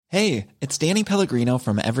Hey, it's Danny Pellegrino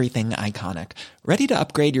from Everything Iconic. Ready to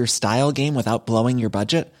upgrade your style game without blowing your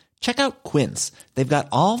budget? Check out Quince. They've got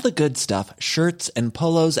all the good stuff, shirts and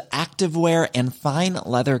polos, activewear, and fine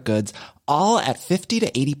leather goods, all at 50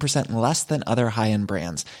 to 80% less than other high-end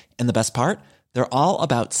brands. And the best part? They're all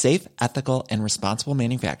about safe, ethical, and responsible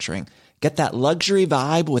manufacturing. Get that luxury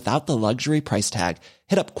vibe without the luxury price tag.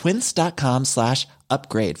 Hit up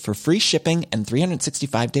quince.com/upgrade for free shipping and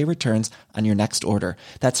 365-day returns on your next order.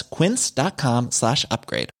 That's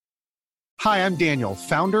quince.com/upgrade. Hi, I'm Daniel,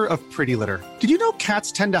 founder of Pretty Litter. Did you know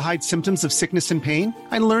cats tend to hide symptoms of sickness and pain?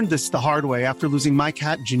 I learned this the hard way after losing my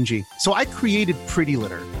cat, Gingy. So I created Pretty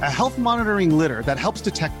Litter, a health monitoring litter that helps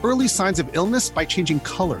detect early signs of illness by changing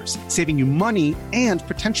colors, saving you money and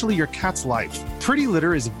potentially your cat's life. Pretty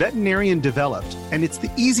Litter is veterinarian developed, and it's the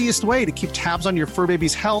easiest way to keep tabs on your fur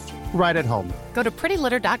baby's health right at home. Go to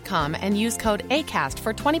prettylitter.com and use code ACAST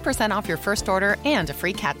for 20% off your first order and a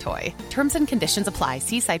free cat toy. Terms and conditions apply.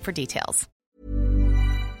 See site for details.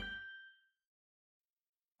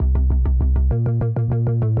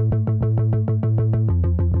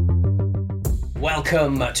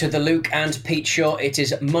 Welcome to the Luke and Pete Show. It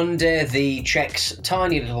is Monday, the Czech's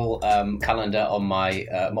tiny little calendar on my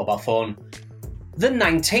mobile phone. The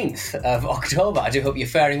 19th of October. I do hope you're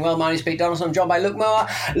faring well. My name is Pete Donaldson. I'm joined by Luke Moore.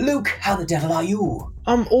 Luke, how the devil are you?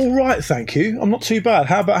 I'm all right, thank you. I'm not too bad.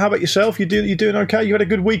 How about yourself? You doing okay? You had a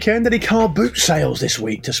good weekend? Any car boot sales this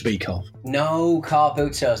week to speak of? No car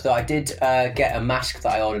boot sales, though I did get a mask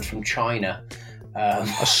that I ordered from China.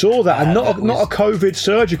 I saw that, and not a COVID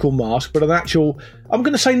surgical mask, but an actual, I'm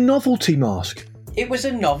going to say, novelty mask. It was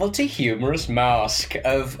a novelty, humorous mask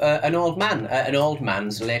of an old man, an old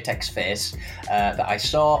man's latex face that I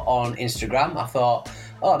saw on Instagram. I thought,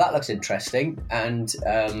 oh, that looks interesting, and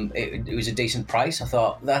it was a decent price. I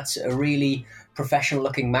thought, that's a really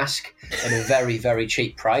professional-looking mask at a very, very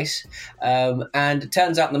cheap price. And it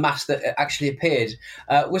turns out the mask that actually appeared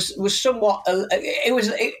was somewhat.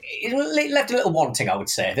 It left a little wanting, I would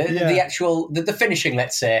say. The finishing,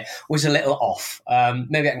 let's say, was a little off.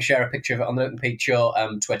 Maybe I can share a picture of it on the Luke and Pete Show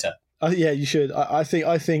Twitter. Yeah, you should. I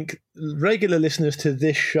think regular listeners to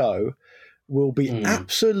this show will be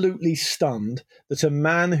absolutely stunned that a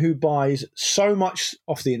man who buys so much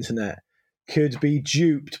off the internet could be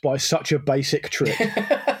duped by such a basic trick.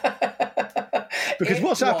 Because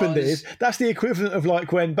what's happened is that's the equivalent of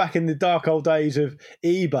like when back in the dark old days of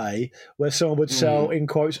eBay, where someone would sell, in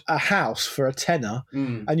quotes, a house for a tenner,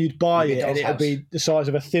 and you'd buy it and it would be the size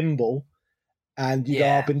of a thimble, and you'd go,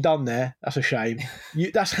 I've been done there. That's a shame.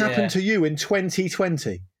 That's happened to you in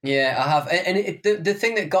 2020. Yeah, I have. And the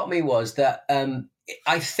thing that got me was that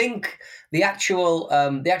I think the actual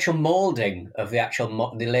molding of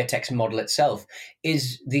the latex model itself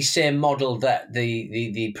is the same model that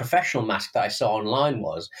the professional mask that I saw online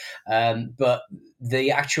was, but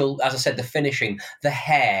the actual, as I said, the finishing, the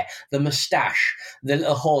hair, the moustache, the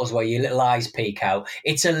little holes where your little eyes peek out,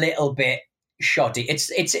 it's a little bit shoddy. It's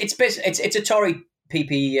a Tory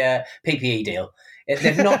PPE deal.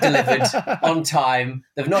 They've not delivered on time.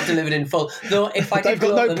 They've not delivered in full. Though if I they've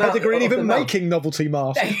got no pedigree in even making novelty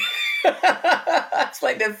masks. It's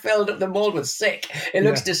like they've filled up the mold with sick. It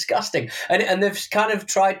looks disgusting, and they've kind of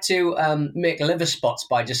tried to make liver spots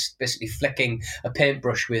by just basically flicking a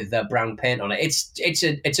paintbrush with brown paint on it. It's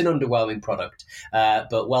an underwhelming product,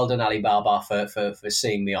 but well done Alibaba for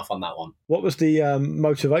seeing me off on that one. What was the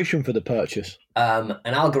motivation for the purchase? An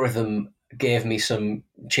algorithm gave me some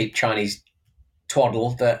cheap Chinese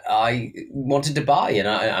twaddle that I wanted to buy, and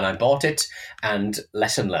I bought it, and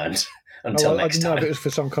lesson learned. Until next time. I didn't know if it was for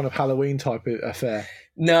some kind of Halloween type of affair.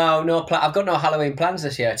 No, I've got no Halloween plans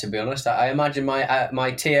this year, to be honest. I imagine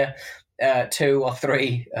my tier 2 or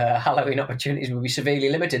 3 Halloween opportunities would be severely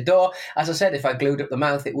limited. Though, as I said, if I glued up the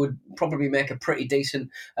mouth, it would probably make a pretty decent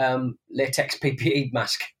latex PPE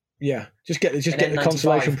mask. Yeah, just get the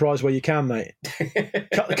consolation prize where you can, mate.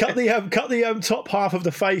 cut the top half of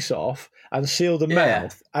the face off and seal the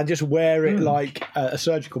mouth, and just wear it like a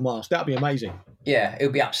surgical mask. That'd be amazing. Yeah, it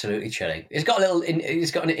would be absolutely chilling. It's got an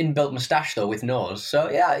inbuilt moustache though with nose.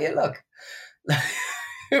 So yeah, look.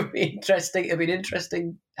 It'd be interesting. It'd be an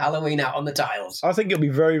interesting Halloween out on the tiles. I think it'll be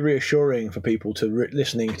very reassuring for people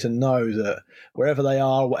listening to know that wherever they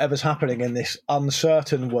are, whatever's happening in this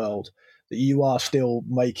uncertain world, that you are still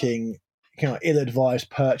making kind of ill-advised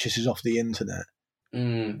purchases off the internet.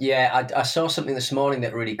 I saw something this morning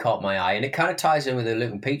that really caught my eye, and it kind of ties in with the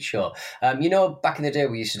Luke and Pete Show. Back in the day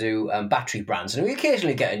we used to do battery brands, and we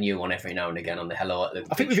occasionally get a new one every now and again on the Hello at Luke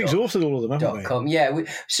and I think Pete we've exhausted all of them, haven't we? Yeah,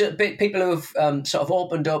 people who have sort of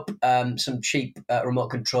opened up some cheap remote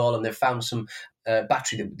control, and they've found some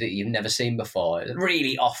battery that you've never seen before.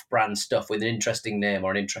 Really off-brand stuff with an interesting name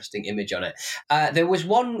or an interesting image on it. There was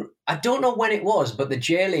one, I don't know when it was, but the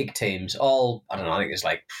J-League teams, all, I don't know, I think there's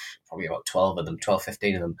like probably about 12 of them, 12,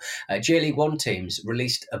 15 of them. J-League 1 teams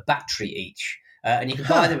released a battery each. And you could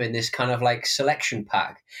buy them in this kind of like selection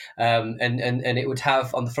pack. And it would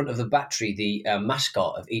have on the front of the battery the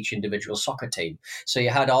mascot of each individual soccer team. So you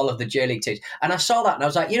had all of the J-League teams. And I saw that and I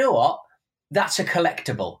was like, you know what? That's a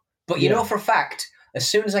collectible. But you know for a fact, as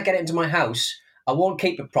soon as I get it into my house, I won't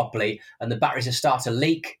keep it properly and the batteries will start to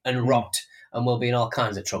leak and rot and we'll be in all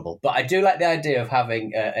kinds of trouble. But I do like the idea of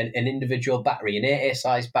having an individual battery, an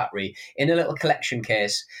AA-sized battery, in a little collection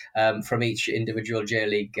case from each individual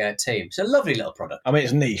J-League team. It's a lovely little product. I mean,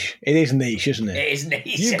 it's niche. It is niche, isn't it? It is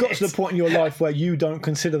niche. You've got to the point in your life where you don't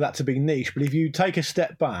consider that to be niche, but if you take a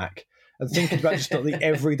step back and think about just the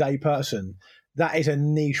everyday person, that is a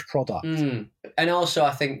niche product. And also,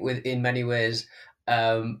 I think in many ways,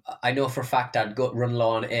 I know for a fact I'd run low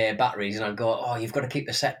on AA batteries and I'd go, oh, you've got to keep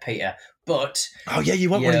the set, Peter. But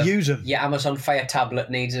you won't want to use them. Yeah, Amazon Fire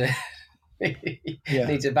tablet needs a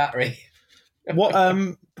needs a battery. What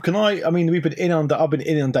can I mean, I've been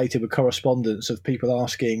inundated with correspondence of people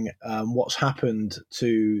asking what's happened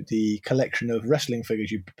to the collection of wrestling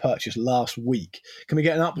figures you purchased last week. Can we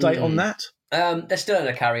get an update on that? They're still in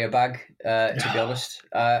a carrier bag, to be honest.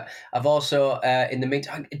 I've also, in the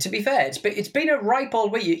meantime, to be fair, it's been a ripe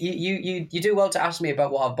old week. You do well to ask me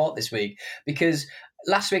about what I've bought this week, because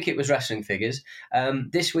last week it was wrestling figures.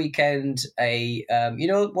 This weekend, one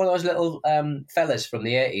of those little fellas from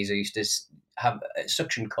the 80s who used to have a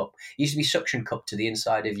suction cup. It used to be suction cup to the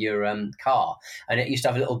inside of your car, and it used to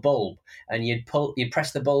have a little bulb, and you'd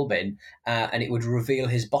press the bulb in, and it would reveal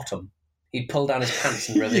his bottom. He'd pull down his pants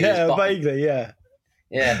and reveal his bottom. Vaguely, yeah.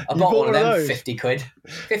 Yeah, I bought one of them, 50 quid.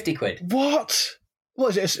 50 quid. What?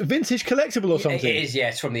 What is it, a vintage collectible or something? It is, yeah,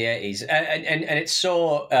 it's from the 80s. And it's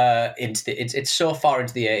so it's so far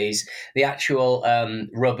into the 80s. The actual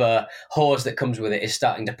rubber hose that comes with it is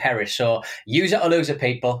starting to perish. So use it or lose it,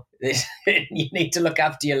 people. You need to look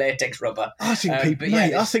after your latex rubber. I think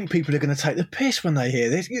I think people are going to take the piss when they hear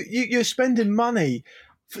this. You're spending money.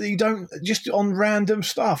 You don't just on random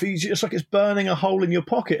stuff. It's like it's burning a hole in your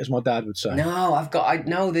pocket, as my dad would say. No, I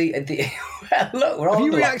know the well, look, we're all. Have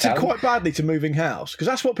you reacted quite badly to moving house? Because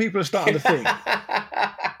that's what people are starting to think.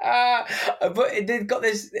 But they've got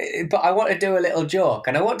this. But I want to do a little joke,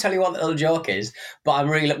 and I won't tell you what the little joke is. But I'm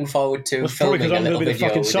really looking forward to filming a little video. Probably because I'm going to be the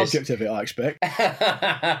fucking subject of it, I expect.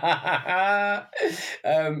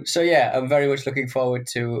 So yeah, I'm very much looking forward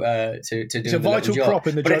to doing it's a vital prop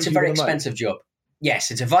in the joke, but it's a very expensive joke.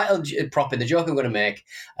 Yes, it's a vital prop in the joke I'm going to make.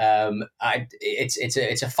 It's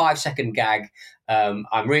a 5-second gag. I'm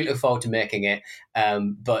really looking forward to making it,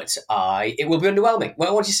 but it will be underwhelming.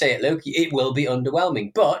 Well, what do you say it, Luke? It will be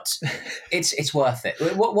underwhelming, but it's worth it.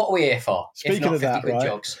 What are we here for? Speaking of that, right?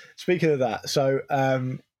 Jokes? Speaking of that, so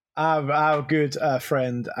our good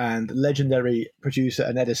friend and legendary producer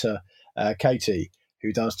and editor, Katie,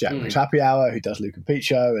 who does Jack Brooks Happy Hour, who does Luke and Pete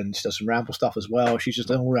Show, and she does some Ramble stuff as well. She's just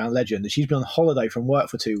an all-round legend. And she's been on holiday from work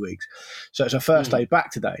for 2 weeks. So it's her first day back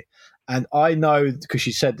today. And I know, because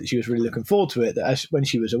she said that she was really looking forward to it, that when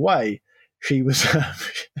she was away, she was...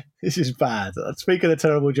 this is bad. Speaking of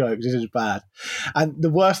terrible jokes, this is bad. And the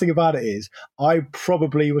worst thing about it is, I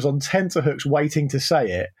probably was on tenterhooks waiting to say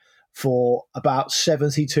it for about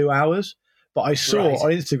 72 hours. But I saw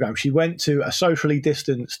on Instagram she went to a socially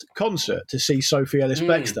distanced concert to see Sophie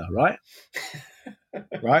Ellis-Bextor, right?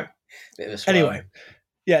 Right. Anyway,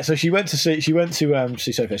 yeah. So she went to see Sophie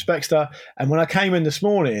Ellis-Bextor, and when I came in this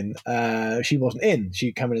morning, she wasn't in.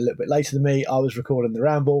 She came in a little bit later than me. I was recording the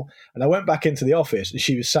Ramble, and I went back into the office, and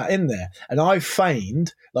she was sat in there, and I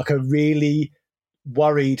feigned like a really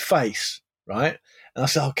worried face, right? And I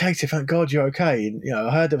said, "Oh, Katie, thank God you're okay." And,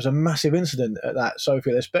 I heard there was a massive incident at that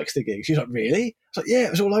Sophie Ellis-Bextor gig. She's like, "Really?" I was like, "Yeah,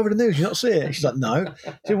 it was all over the news. You not see it?" And she's like, "No."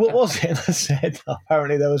 I said, "What was it?" And I said,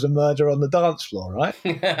 "Apparently there was a murder on the dance floor, right?"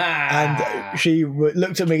 And she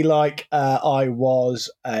looked at me like I was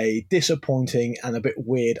a disappointing and a bit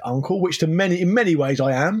weird uncle, which in many ways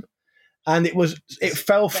I am. And it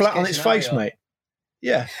fell flat on its face, mate.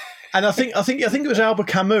 Yeah. And I think it was Albert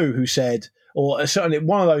Camus who said, or certainly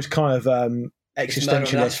one of those kind of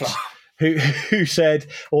existentialists who said,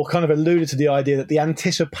 or kind of alluded to the idea that the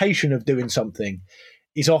anticipation of doing something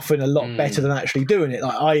is often a lot better than actually doing it.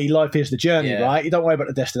 Like, i.e., life is the journey, right? You don't worry about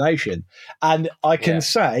the destination. And I can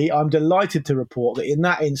say I'm delighted to report that in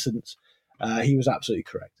that instance, he was absolutely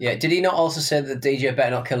correct. Yeah. Did he not also say that the DJ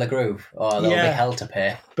better not kill the groove, or there'll be hell to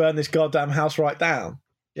pay? Burn this goddamn house right down.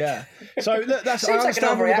 Yeah. So look, I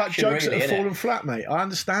understand all about jokes that have fallen flat, mate. I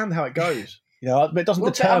understand how it goes. You know, but it doesn't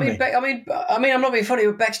deter me. I mean, I'm not being funny,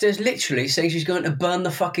 but Baxter's literally saying she's going to burn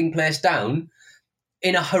the fucking place down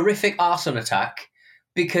in a horrific arson attack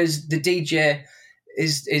because the DJ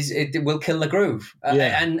it will kill the groove,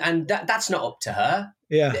 and that's not up to her.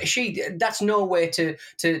 Yeah, that's no way to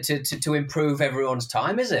improve everyone's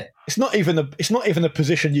time, is it? It's not even a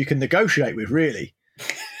position you can negotiate with, really.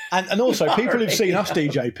 And also, people who've seen us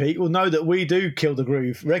DJ, Pete, will know that we do kill the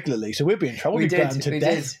groove regularly, so we'd be in trouble. We'd be burned to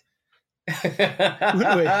death.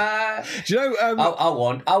 Wouldn't we? Do you know? I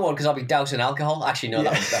won't because I'll be doused in alcohol. Actually, no,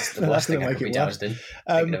 that's the worst thing I could be doused in.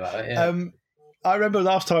 Thinking about it, yeah. I remember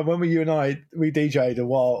last time when you and I DJ'd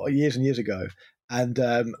years and years ago, and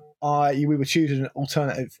we were choosing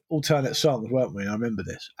alternate songs, weren't we? I remember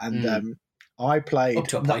this, and I played up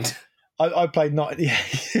to a point. I played not.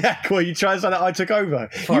 Yeah. Well, you try and say that I took over.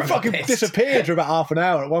 You fucking disappeared for about half an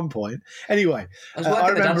hour at one point. Anyway, I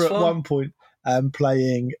remember at one point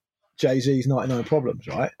playing Jay-Z's 99 Problems,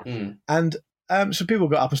 right? And some people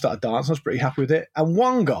got up and started dancing. I was pretty happy with it. And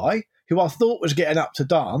one guy who I thought was getting up to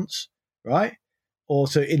dance, right, or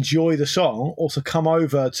to enjoy the song, or to come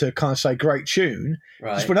over to kind of say great tune,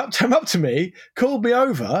 just went up to me, called me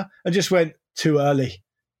over, and just went, too early,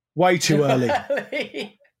 way too early.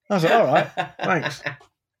 I was like, all right, thanks.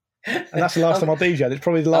 And that's the last time I'll DJ. It's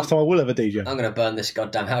probably the last time I will ever DJ. I'm going to burn this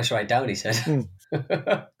goddamn house right down, he said.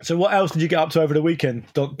 So what else did you get up to over the weekend,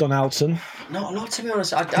 Donaldson? Not to be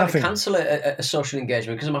honest. I had to cancel a social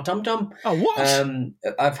engagement because of my tum-tum. Oh, what?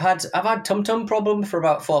 I've had tum-tum problem for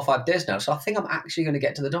about 4 or 5 days now, so I think I'm actually going to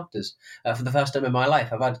get to the doctors for the first time in my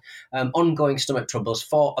life. I've had ongoing stomach troubles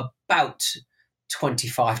for about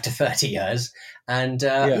 25 to 30 years, and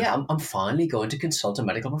I'm finally going to consult a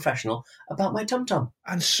medical professional about my tum-tum.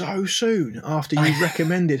 And so soon after you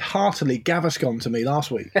recommended heartily Gaviscon to me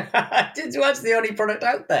last week. It's the only product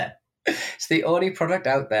out there. It's the only product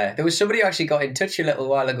out there. There was somebody who actually got in touch a little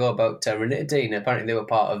while ago about ranitidine. Apparently they were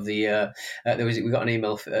part of the we got an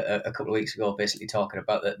email a couple of weeks ago basically talking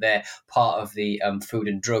about that they're part of the Food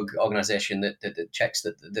and Drug Organization that checks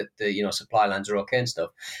that the supply lines are okay and stuff.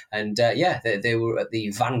 And they were at the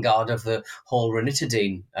vanguard of the whole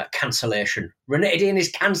ranitidine cancellation. Ranitidine is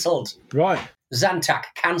cancelled. Right. Zantac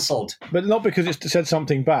cancelled. But not because it's said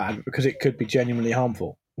something bad, but because it could be genuinely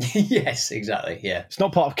harmful. Yes, exactly. Yeah, it's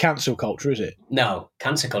not part of cancel culture, is it? No,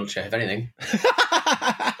 cancer culture, if anything.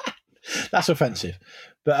 That's offensive,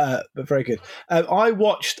 but very good. I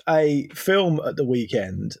watched a film at the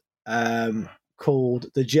weekend called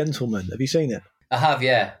The Gentleman. Have you seen it? I have,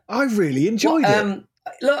 yeah. I really enjoyed it.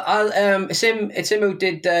 Look, it's him who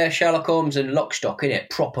did Sherlock Holmes and Lock, Stock, innit?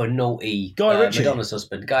 Proper naughty Guy Ritchie. Madonna's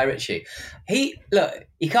husband, Guy Ritchie. He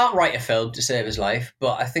can't write a film to save his life,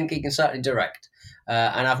 but I think he can certainly direct.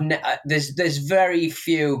 And there's very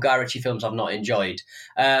few Guy Ritchie films I've not enjoyed.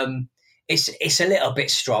 It's a little bit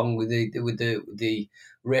strong with the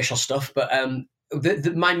racial stuff, but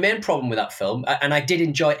my main problem with that film, and I did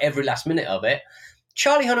enjoy every last minute of it,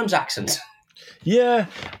 Charlie Hunnam's accent. Yeah,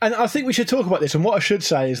 and I think we should talk about this. And what I should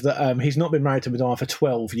say is that he's not been married to Madonna for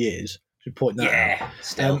 12 years. Should point that out. Yeah,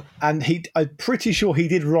 still. And I'm pretty sure he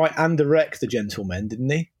did write and direct The Gentleman, didn't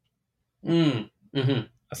he? Mm-hmm.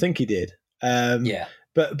 I think he did. Yeah.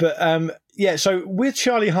 But so with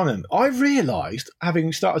Charlie Hunnam, I realised,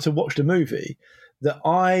 having started to watch the movie, that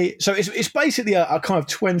it's basically a kind of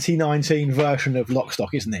 2019 version of Lock,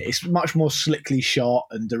 Stock, isn't it? It's much more slickly shot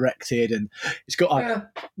and directed, and it's got a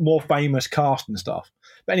more famous cast and stuff.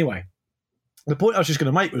 But anyway, the point I was just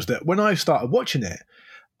going to make was that when I started watching it,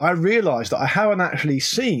 I realised that I haven't actually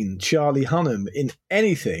seen Charlie Hunnam in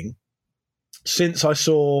anything since I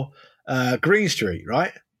saw Green Street,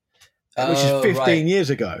 right? Which is 15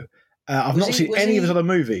 years ago. I've not seen any of his other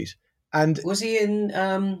movies. And was he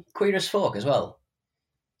in Queer as Folk as well?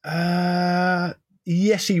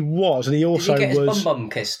 Yes, he was, and he also Did he get was. His bum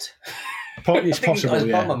kissed? It's possible. He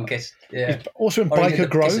got his bum kissed. Yeah. He's also in Biker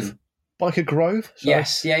Grove. Biker Grove. So,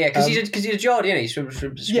 yes, yeah, because he's a Geordie, isn't he? He's from one of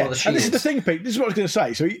the Shields. And this is the thing, Pete. This is what I was going to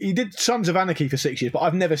say. So he did Sons of Anarchy for 6 years, but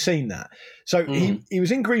I've never seen that. So he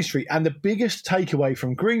was in Green Street, and the biggest takeaway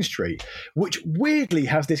from Green Street, which weirdly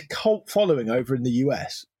has this cult following over in the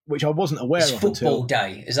US, which I wasn't aware of until... It's football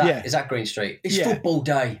day. Is that Green Street? It's football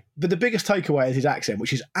day. But the biggest takeaway is his accent,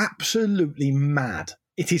 which is absolutely mad.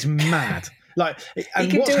 It is mad. He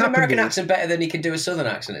can do an American accent better than he can do a Southern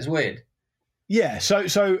accent. It's weird. Yeah,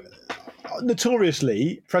 so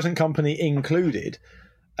notoriously, present company included,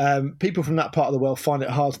 people from that part of the world find it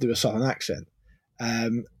hard to do a Southern accent.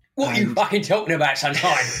 What are you fucking talking about,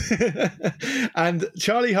 sunshine? And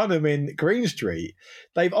Charlie Hunnam in Green Street,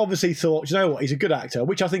 they've obviously thought, you know what, he's a good actor,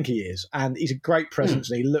 which I think he is, and he's a great presence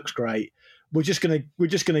and he looks great. we're just gonna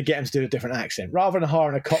get him to do a different accent rather than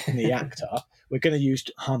hiring a Cockney actor. We're going to use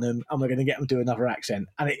Hunnam and we're going to get him to do another accent,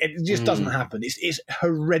 and it just doesn't happen. It's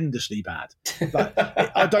horrendously bad. Like,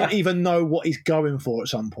 I don't even know what he's going for at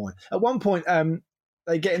some point. At one point,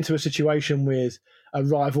 they get into a situation with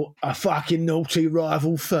a fucking naughty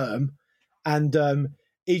rival firm, and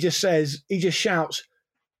he just shouts,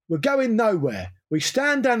 "We're going nowhere. We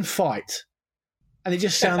stand and fight." And it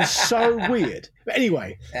just sounds so weird. But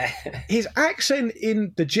anyway, his accent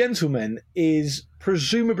in The Gentleman is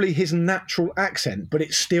presumably his natural accent, but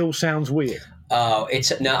it still sounds weird. Oh,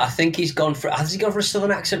 I think has he gone for a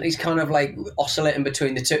southern accent? He's kind of like oscillating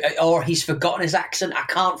between the two, or he's forgotten his accent. I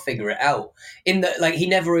can't figure it out. He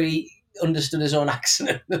never really understood his own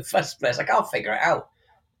accent in the first place. I can't figure it out.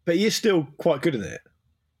 But he is still quite good at it.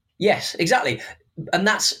 Yes, exactly, and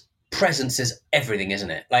that's. Presence is everything, isn't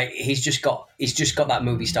it? Like he's just got that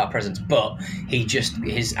movie star presence, but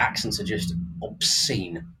his accents are just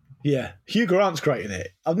obscene. Yeah, Hugh Grant's great in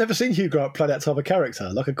it. I've never seen Hugh Grant play that type of character,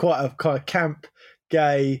 like quite a kind of camp,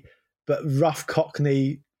 gay, but rough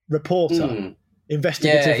Cockney reporter,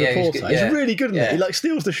 investigative reporter. He's really good in it. He like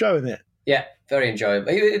steals the show in it. Yeah, very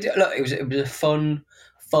enjoyable. Look, it was a fun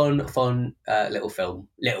little film,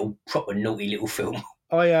 proper naughty little film.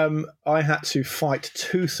 I had to fight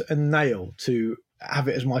tooth and nail to have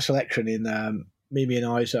it as my selection in Mimi and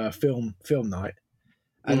I's film night,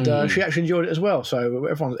 and she actually enjoyed it as well. So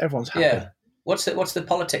everyone's happy. Yeah. What's the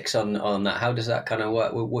politics on that? How does that kind of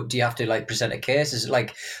work? What do you have to like present a case? Is it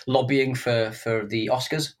like lobbying for the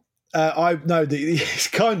Oscars? It's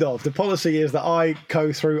kind of. The policy is that I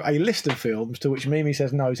go through a list of films to which Mimi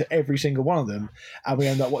says no to every single one of them, and we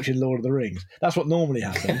end up watching Lord of the Rings. That's what normally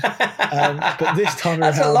happens. But this time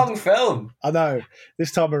around... That's a long film. I know.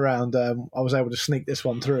 This time around, I was able to sneak this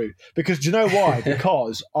one through. Because, do you know why?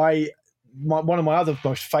 Because one of my other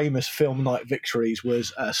most famous film night victories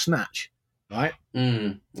was Snatch, right?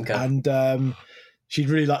 Okay. And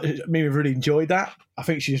Mimi really enjoyed that. I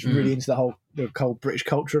think she's really into the whole British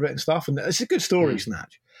culture of it and stuff, and it's a good story,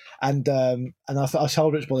 Snatch. And I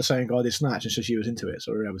told her it's by the same guy who did Snatch, and so she was into it,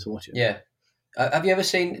 so we were able to watch it. Yeah. Have you ever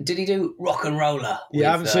seen? Did he do Rock and Roller? Yeah,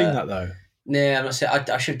 I haven't seen that though. No, I'm not saying.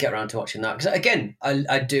 I should get around to watching that because again,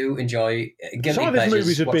 I do enjoy some of his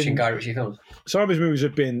movies watching Guy Ritchie films. Some of his movies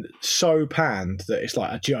have been so panned that it's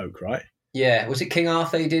like a joke, right? Yeah, was it King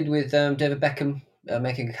Arthur he did with David Beckham?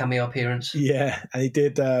 Making a cameo appearance. Yeah, and he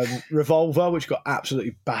did Revolver, which got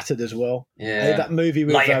absolutely battered as well. Yeah. He did that movie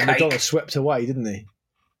with Madonna, Swept Away, didn't he?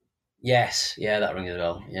 Yes. Yeah, that rings as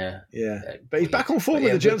well. Yeah. But he's back on form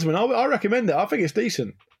with The Gentleman. I recommend it. I think it's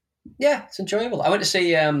decent. Yeah, it's enjoyable. I went to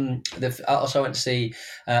see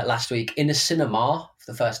last week in a cinema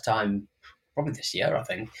for the first time, probably this year, I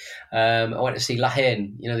think. I went to see La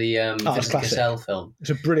Haine, the Vincent Cassel film.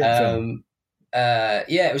 It's a brilliant film.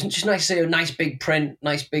 It was just nice to see a nice big print,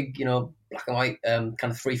 nice big, black and white, kind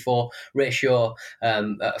of 3:4 ratio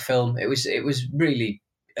film. It was really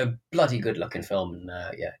a bloody good looking film, and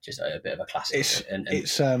just a bit of a classic.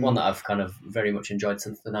 It's one that I've kind of very much enjoyed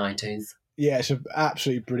since the 19th. Yeah, it's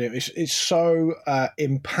absolutely brilliant. It's so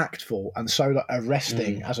impactful and so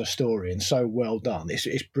arresting as a story, and so well done.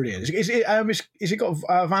 It's brilliant. Is it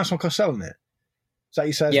got Vincent Cassel in it? Is that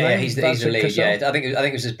you say his name? Yeah, he's the lead. Cassel? Yeah, I think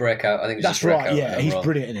it was his breakout. That's right. Yeah, he's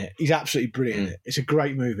brilliant in it. He's absolutely brilliant in it. It's a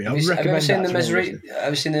great movie. I recommend. Have you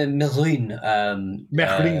ever seen the Meurine?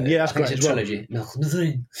 Meurine, yeah, that's great. It's a trilogy.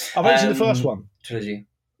 Meurine. I've only seen the first one. Trilogy.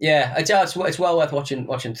 Yeah, it's well worth watching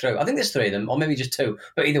through. I think there's 3 of them, or maybe just 2.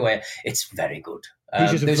 But either way, it's very good.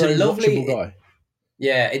 He's just a very watchable guy.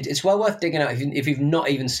 Yeah, it's well worth digging out if you've not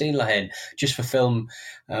even seen La Haine, just for film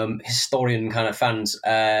historian kind of fans.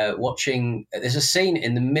 Watching, there's a scene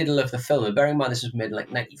in the middle of the film, and bearing in mind this was made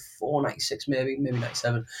like 94, 96, maybe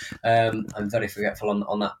 97. I'm very forgetful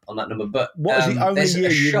on that number. But what was the only year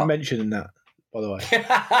you mentioned in that? By the way,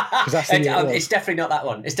 because that's the year it's definitely not that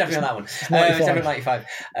one. It's definitely not that one. It's definitely 95.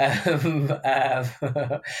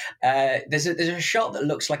 There's a shot that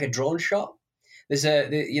looks like a drone shot. There's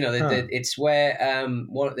it's where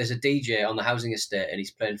there's a DJ on the housing estate and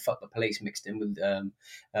he's playing "Fuck the Police" mixed in with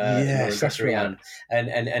yes, that's right.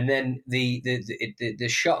 And then the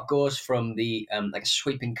shot goes from the like a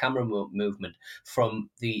sweeping camera movement from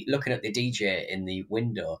the looking at the DJ in the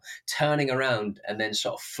window, turning around and then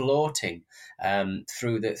sort of floating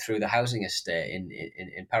through the housing estate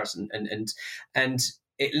in Paris, and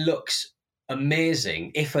it looks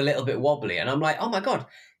amazing if a little bit wobbly, and I'm like, oh my god.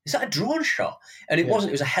 is that a drone shot? And it wasn't.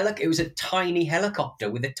 It was it was a tiny helicopter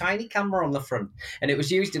with a tiny camera on the front, and it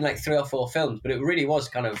was used in like 3 or 4 films. But it really was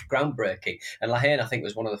kind of groundbreaking. And La Haine, I think,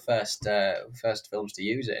 was one of the first films to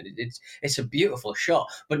use it. And it's a beautiful shot.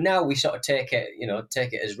 But now we sort of take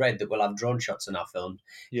it as read that we'll have drone shots in our films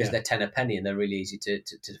because they're 10 a penny and they're really easy to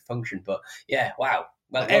function. But yeah, wow.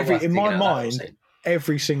 Well, in my mind,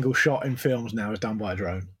 every single shot in films now is done by a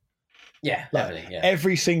drone. Yeah, definitely. Yeah.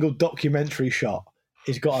 Every single documentary shot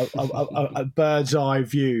has got a bird's eye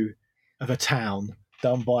view of a town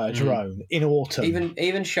done by a drone in autumn.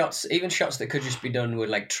 Even shots that could just be done with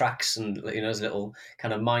like tracks and those little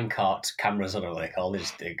kind of minecart cameras. I don't know what they call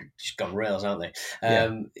these. They've just gone rails, aren't they?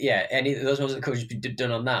 Any of those ones that could just be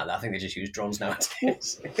done on that. I think they just use drones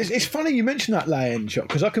nowadays. It's funny you mentioned that La Haine shot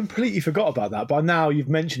because I completely forgot about that. But now you've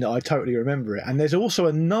mentioned it, I totally remember it. And there's also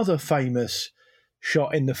another famous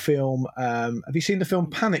shot in the film. Have you seen the film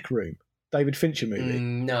Panic Room? David Fincher movie?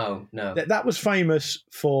 No. That was famous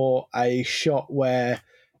for a shot where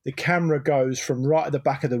the camera goes from right at the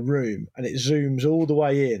back of the room and it zooms all the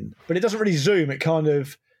way in. But it doesn't really zoom. It kind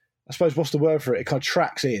of, I suppose, what's the word for it? It kind of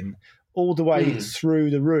tracks in all the way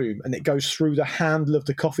through the room and it goes through the handle of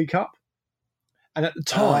the coffee cup. And at the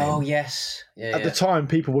time, the time,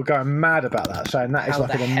 people were going mad about that, saying that is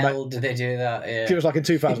like an hell did they do that? Yeah. It was like in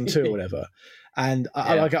 2002 or whatever. And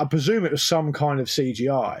I presume it was some kind of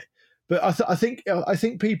CGI. But I think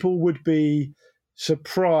people would be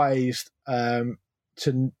surprised to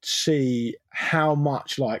see how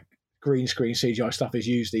much like green screen CGI stuff is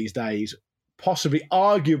used these days. Possibly,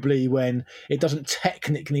 arguably, when it doesn't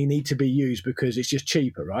technically need to be used because it's just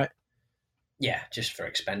cheaper, right? Yeah, just for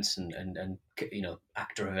expense and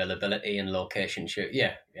actor availability and location shoot.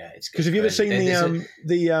 Yeah, it's because have you ever seen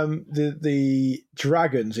the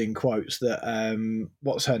dragons in quotes that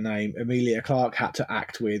what's her name, Emilia Clarke had to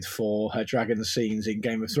act with for her dragon scenes in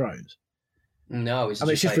Game of Thrones? No, it's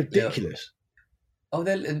just like, ridiculous.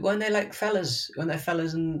 When they're fellas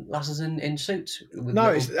and lasses in suits. No,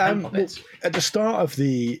 it's at the start of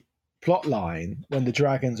the plot line when the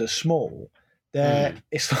dragons are small.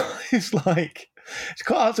 It's like it's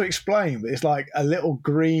quite hard to explain, but it's like a little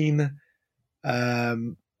green,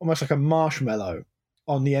 almost like a marshmallow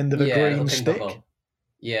on the end of a green stick. Bubble.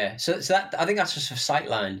 Yeah, so that I think that's just for sight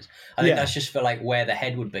lines. I think that's just for like where the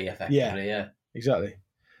head would be, effectively. Yeah, exactly.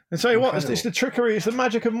 And tell you what, it's the trickery, it's the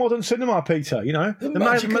magic of modern cinema, Peter. The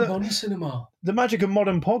magic of modern cinema, the magic of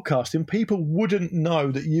modern podcasting. People wouldn't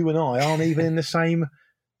know that you and I aren't even in the same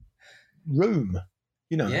room.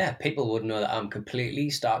 Yeah, people would know that I'm completely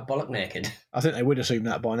stark bollock naked. I think they would assume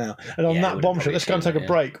that by now. And on that bombshell, let's go and take a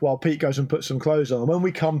break while Pete goes and puts some clothes on. And when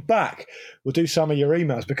we come back, we'll do some of your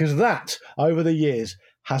emails because that, over the years,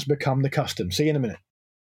 has become the custom. See you in a minute.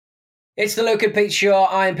 It's the Luke and Pete Show.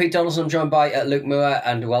 I'm Pete Donaldson. I'm joined by Luke Moore,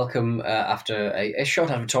 and welcome after a short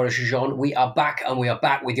advertorial Jean. We are back, and we are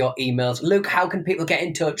back with your emails. Luke, how can people get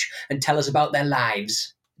in touch and tell us about their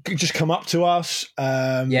lives? You just come up to us.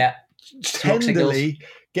 Tenderly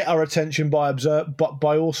get our attention by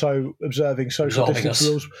also observing social distance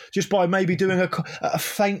rules, just by maybe doing a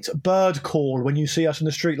faint bird call when you see us in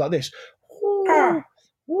the street like this.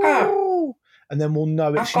 And then we'll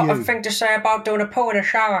know it's you. I've got a thing to say about doing a poo in a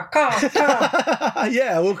shower.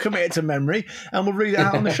 Yeah, we'll commit it to memory and we'll read it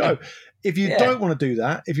out on the show. If you don't want to do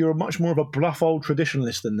that, if you're much more of a bluff old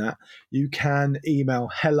traditionalist than that, you can email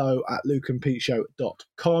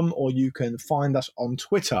hello@lukeandpeteshow.com or you can find us on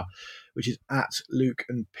Twitter, which is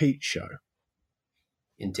 @LukeandPeteShow.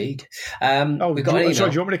 Indeed. We've got an email.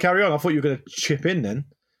 Sorry, do you want me to carry on? I thought you were going to chip in then.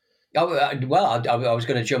 Oh, well, I was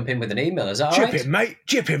going to jump in with an email. Is that all right? Chip in, mate.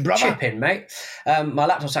 Chip in, brother. Chip in, mate. My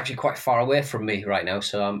laptop's actually quite far away from me right now,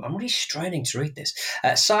 so I'm really straining to read this.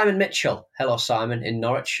 Simon Mitchell. Hello, Simon, in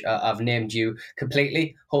Norwich. I've named you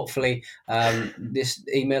completely. Hopefully, this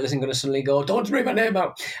email isn't going to suddenly go, don't read my name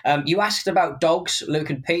out. You asked about dogs, Luke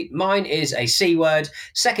and Pete. Mine is a C word.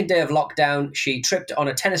 Second day of lockdown, she tripped on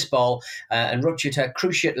a tennis ball and ruptured her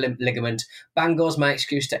cruciate ligament. Bang goes my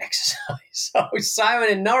excuse to exercise. So, Simon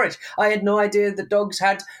in Norwich. I had no idea that dogs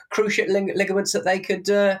had cruciate ligaments that they could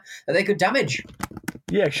damage.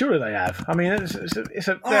 Yeah, surely they have. I mean, it's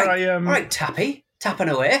a all right, Tappy, tapping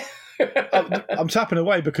away. I'm tapping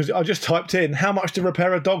away because I just typed in how much to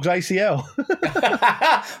repair a dog's ACL.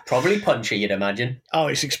 Probably punchy, you'd imagine. Oh,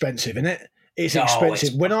 it's expensive, isn't it? It's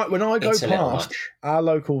expensive. When I go past our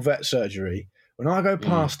local vet surgery, when I go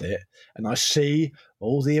past it and I see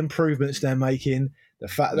all the improvements they're making. The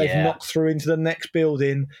fact they've knocked through into the next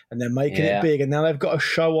building and they're making it big and now they've got a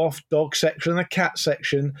show-off dog section and a cat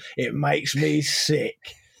section, it makes me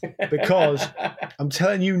sick. Because I'm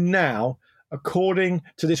telling you now, according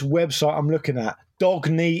to this website I'm looking at,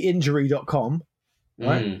 dogkneeinjury.com,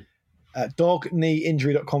 right?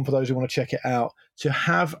 Dogkneeinjury.com for those who want to check it out, to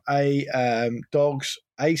have a dog's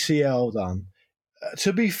ACL done.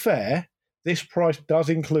 To be fair, this price does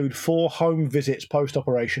include 4 home visits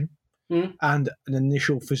post-operation and an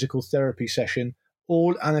initial physical therapy session,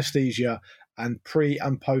 all anaesthesia and pre-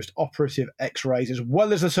 and post-operative x-rays, as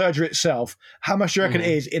well as the surgery itself. How much do you reckon it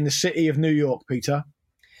is in the city of New York, Peter?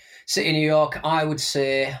 City of New York, I would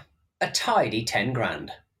say a tidy 10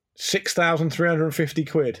 grand. 6,350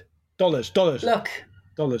 quid. Dollars. Look,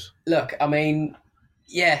 I mean,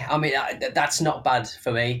 that's not bad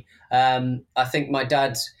for me. I think my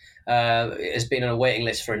dad has been on a waiting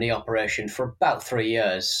list for a knee operation for about 3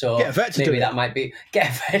 years. So get a vet to do it. Might be get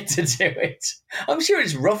a vet to do it. I'm sure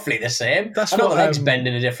it's roughly the same. That's I know the legs bend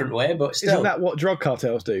in a different way, but still. Isn't that what drug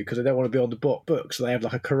cartels do? Because they don't want to be on the book, so they have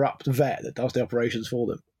like a corrupt vet that does the operations for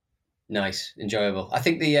them. Nice, enjoyable. I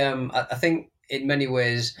think I think in many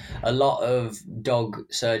ways a lot of dog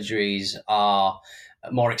surgeries are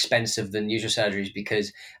more expensive than usual surgeries,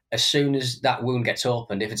 because as soon as that wound gets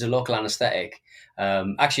opened, if it's a local anaesthetic,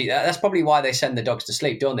 actually that's probably why they send the dogs to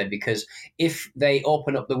sleep, don't they? Because if they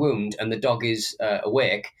open up the wound and the dog is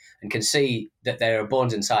awake and can see that there are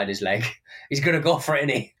bones inside his leg, he's going to go for it,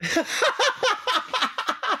 isn't he?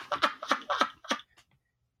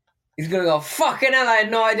 He's going to go, fucking hell, I had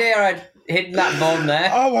no idea I'd hit that bone there.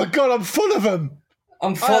 Oh my God, I'm full of them.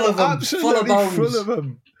 I'm full of them. Absolutely full of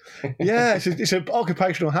them. Yeah, it's an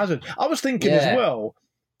occupational hazard. I was thinking as well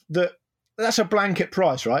that that's a blanket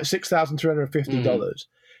price, right? $6,350.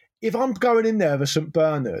 If I'm going in there with a St.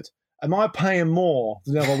 Bernard, am I paying more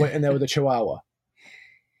than if I went in there with a Chihuahua?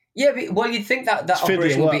 Yeah, well, you'd think that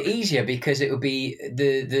operation would be easier, because it would be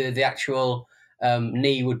the actual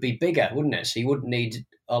knee would be bigger, wouldn't it? So you wouldn't need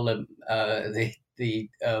all the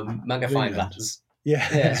magnifying glasses.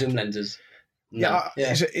 Yeah, zoom lenses.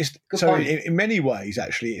 So in many ways,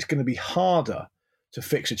 actually, it's going to be harder to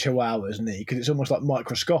fix a Chihuahua's knee because it's almost like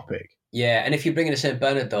microscopic. Yeah, and if you bring in a St.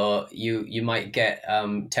 Bernard, though, you might get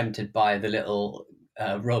tempted by the little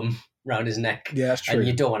rum around his neck. Yeah, that's true. And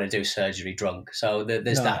you don't want to do surgery drunk. So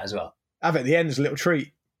there's that as well. Have it at the end as a little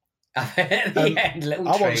treat. At the end, little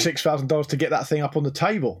treat. I want $6,000 to get that thing up on the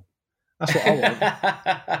table. That's what I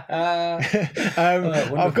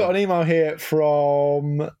want. I've got an email here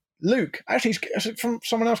from Luke. Actually, it's from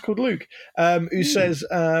someone else called Luke, who says,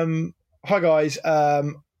 hi guys,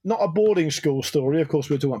 not a boarding school story. Of course,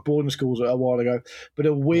 we were talking about boarding schools a while ago, but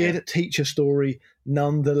a weird teacher story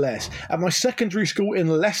nonetheless. At my secondary school in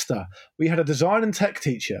Leicester, we had a design and tech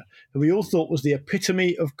teacher who we all thought was the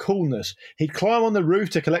epitome of coolness. He'd climb on the roof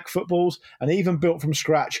to collect footballs and even built from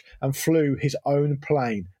scratch and flew his own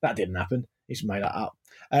plane. That didn't happen. He's made that up.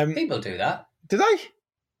 People do that. Do they?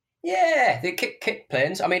 Yeah, they kick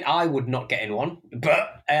planes. I mean, I would not get in one,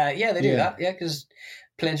 but they do that. Yeah, because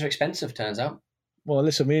planes are expensive, turns out. Well,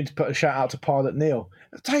 listen, we need to put a shout out to Pilot Neil.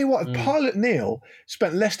 I'll tell you what, if Pilot Neil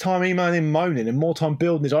spent less time emailing him moaning and more time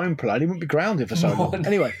building his own plane, he wouldn't be grounded for so long.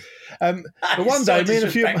 Anyway, but one day, me and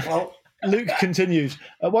a few... Luke continues,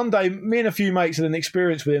 one day, me and a few mates had an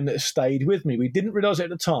experience with him that stayed with me. We didn't realise it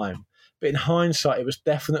at the time, but in hindsight, it was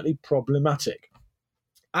definitely problematic.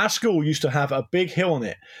 Our school used to have a big hill on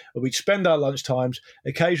it where we'd spend our lunchtimes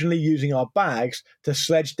occasionally using our bags to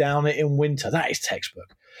sledge down it in winter. That is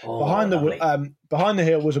textbook. Behind the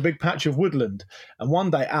hill was a big patch of woodland, and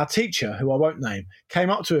one day our teacher, who I won't name, came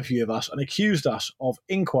up to a few of us and accused us of,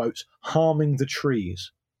 in quotes, harming the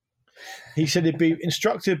trees. He said he'd be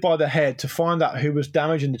instructed by the head to find out who was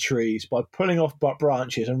damaging the trees by pulling off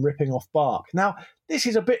branches and ripping off bark. Now, this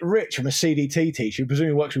is a bit rich from a CDT teacher who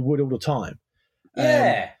presumably works with wood all the time.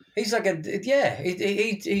 Yeah, he's like he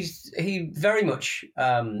very much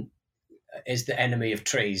is the enemy of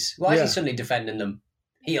trees. Why is he suddenly defending them?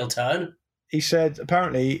 Heel turn. He said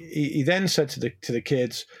apparently he then said to the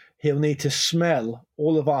kids he'll need to smell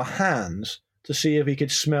all of our hands to see if he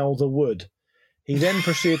could smell the wood. He then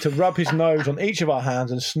proceeded to rub his nose on each of our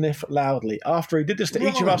hands and sniff loudly. After he did this to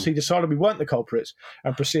each of us, he decided we weren't the culprits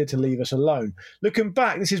and proceeded to leave us alone. Looking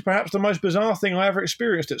back, this is perhaps the most bizarre thing I ever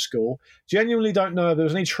experienced at school. Genuinely don't know if there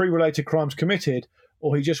was any tree-related crimes committed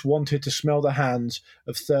or he just wanted to smell the hands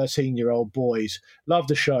of 13-year-old boys. Love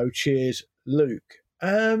the show. Cheers, Luke.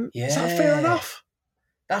 Is that fair enough?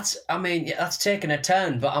 That's taken a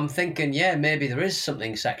turn, but I'm thinking, maybe there is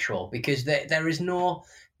something sexual, because there is no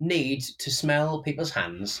need to smell people's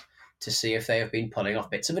hands to see if they have been pulling off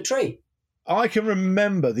bits of a tree. I can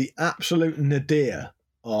remember the absolute nadir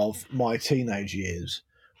of my teenage years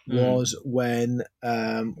was when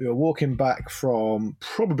we were walking back from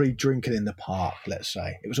probably drinking in the park, let's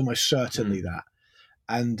say. It was almost certainly that.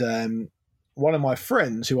 And one of my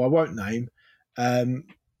friends, who I won't name,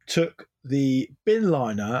 took the bin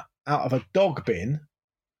liner out of a dog bin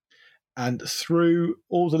and threw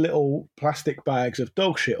all the little plastic bags of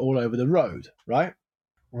dog shit all over the road, right?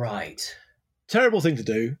 Right. Terrible thing to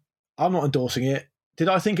do. I'm not endorsing it. Did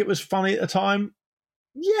I think it was funny at the time?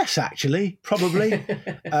 Yes, actually, probably.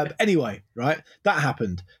 Anyway, right, that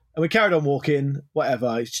happened. And we carried on walking,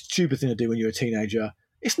 whatever. It's a stupid thing to do when you're a teenager.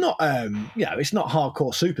 It's not, it's not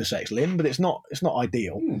hardcore super sex, Lynn, but it's not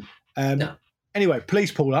ideal. No. Anyway,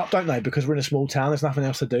 police pull up, don't they? Because we're in a small town, there's nothing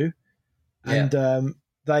else to do. Yeah. And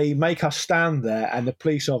they make us stand there, and the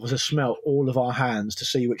police officer smelt all of our hands to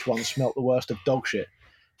see which one smelt the worst of dog shit.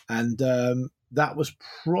 And that was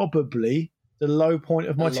probably the low point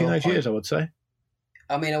of my teenage years, I would say.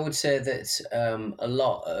 I mean, I would say that a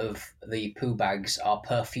lot of the poo bags are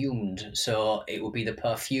perfumed, so it would be the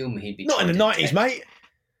perfume he'd be. Not in the 90s, mate.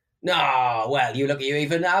 No, well, you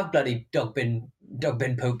even have bloody dog bin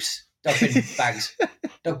poops, dog bin bags,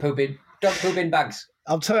 dog poo bin bags.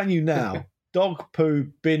 I'm telling you now, dog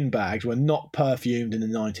poo bin bags were not perfumed in the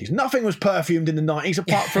 90s. Nothing was perfumed in the 90s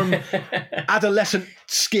apart from adolescent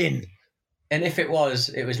skin. And if it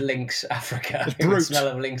was Lynx Africa. It would smell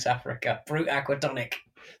of Lynx Africa. Brute Aquatonic.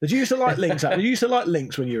 Did you used to like Lynx? Did you used to like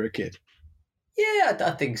Lynx when you were a kid? Yeah,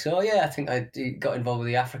 I think so. Yeah, I think I got involved with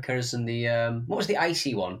the Africas and the... what was the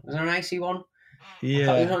icy one? Was there an icy one?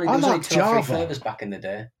 Yeah. I like Java. Flavours back in the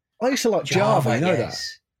day. I used to like Java, you know that?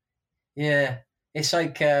 Yeah. It's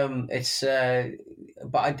like... but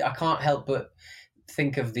I can't help but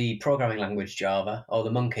think of the programming language Java or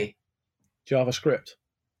the monkey. JavaScript.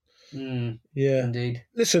 Yeah, indeed.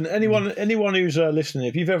 Listen, anyone who's listening,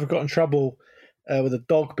 if you've ever got in trouble with a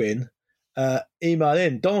dog bin, email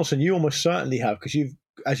in. Donaldson, you almost certainly have, because you've,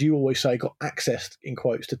 as you always say, got access, in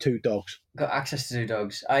quotes, to 2 dogs. Got access to 2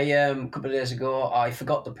 dogs. A couple of days ago, I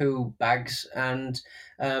forgot the poo bags and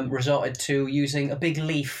resorted to using a big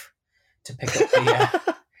leaf to pick up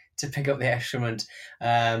the to pick up the excrement.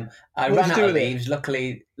 I ran out of leaves.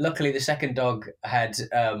 Luckily, the second dog had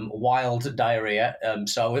wild diarrhea.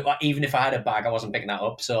 So even if I had a bag, I wasn't picking that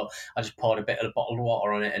up. So I just poured a bit of bottled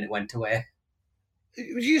water on it, and it went away.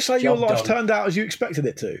 Would you say your life turned out as you expected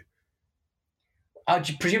it to? I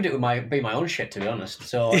presumed it would be my own shit, to be honest.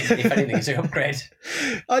 So if anything, it's an upgrade.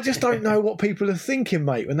 I just don't know what people are thinking,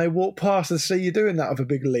 mate, when they walk past and see you doing that with a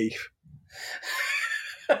big leaf.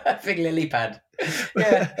 Big lily pad.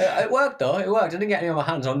 Yeah, it worked though. It worked. I didn't get any on my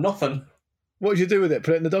hands on nothing. What did you do with it?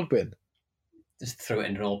 Put it in the dog bin? Just threw it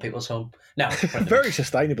into an old people's home. No. Very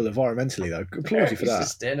sustainable environmentally, though. Applaud you for that.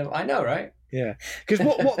 Sustainable. I know, right? Yeah. Because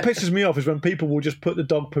what pisses me off is when people will just put the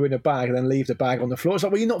dog poo in a bag and then leave the bag on the floor. It's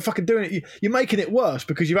like, well, you're not fucking doing it. You're making it worse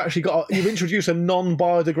because you've introduced a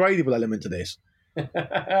non-biodegradable element to this.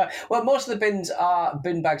 Well, most of the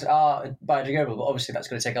bin bags are biodegradable, but obviously that's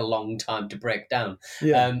going to take a long time to break down.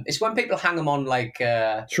 Yeah. It's when people hang them on like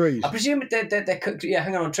trees. I presume they're cooked. Yeah,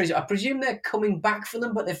 hanging on trees. I presume they're coming back for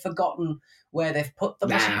them, but they've forgotten where they've put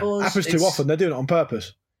them. I suppose happens too often. They're doing it on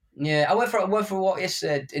purpose. Yeah, I went for a walk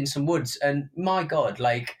yesterday in some woods, and my God,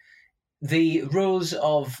 like the rules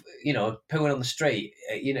of pooing on the street.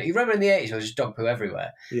 You remember in the 80s, there was just dog poo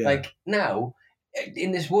everywhere. Yeah. Like now.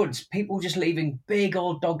 In this woods, people were just leaving big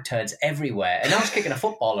old dog turds everywhere, and I was kicking a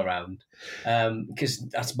football around because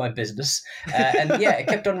that's my business. And yeah, it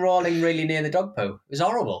kept on rolling really near the dog poo. It was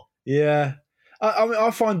horrible. Yeah, I mean,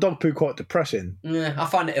 I find dog poo quite depressing. Yeah, I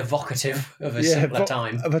find it evocative of a simpler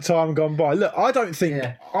time. Of a time gone by. Look, I don't think.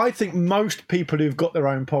 Yeah. I think most people who've got their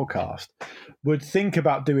own podcast would think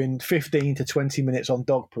about doing 15 to 20 minutes on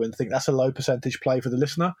dog poo and think that's a low percentage play for the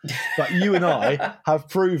listener. But you and I have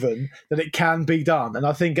proven that it can be done. And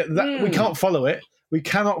I think that we can't follow it. We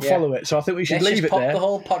cannot follow it. So I think we should leave it there. Pop the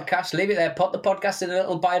whole podcast, leave it there, put the podcast in a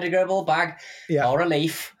little biodegradable bag or a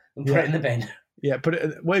leaf and put it in the bin. Yeah, put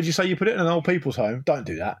it. Where did you say you put it? In an old people's home? Don't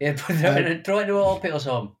do that. Yeah, throw it into an old people's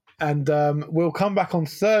home. And we'll come back on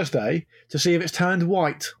Thursday to see if it's turned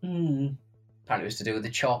white. Apparently it was to do with the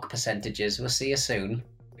chalk percentages. We'll see you soon.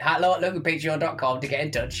 hello@localpatreon.com to get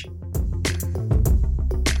in touch.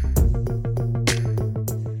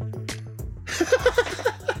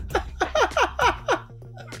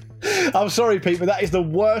 I'm sorry, Pete, but that is the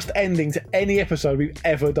worst ending to any episode we've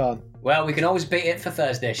ever done. Well, we can always beat it for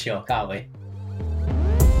Thursday's show, can't we?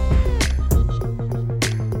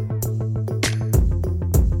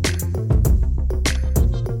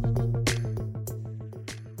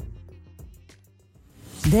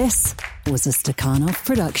 This was a Stakhanov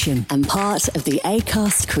production and part of the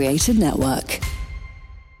Acast Creative Network.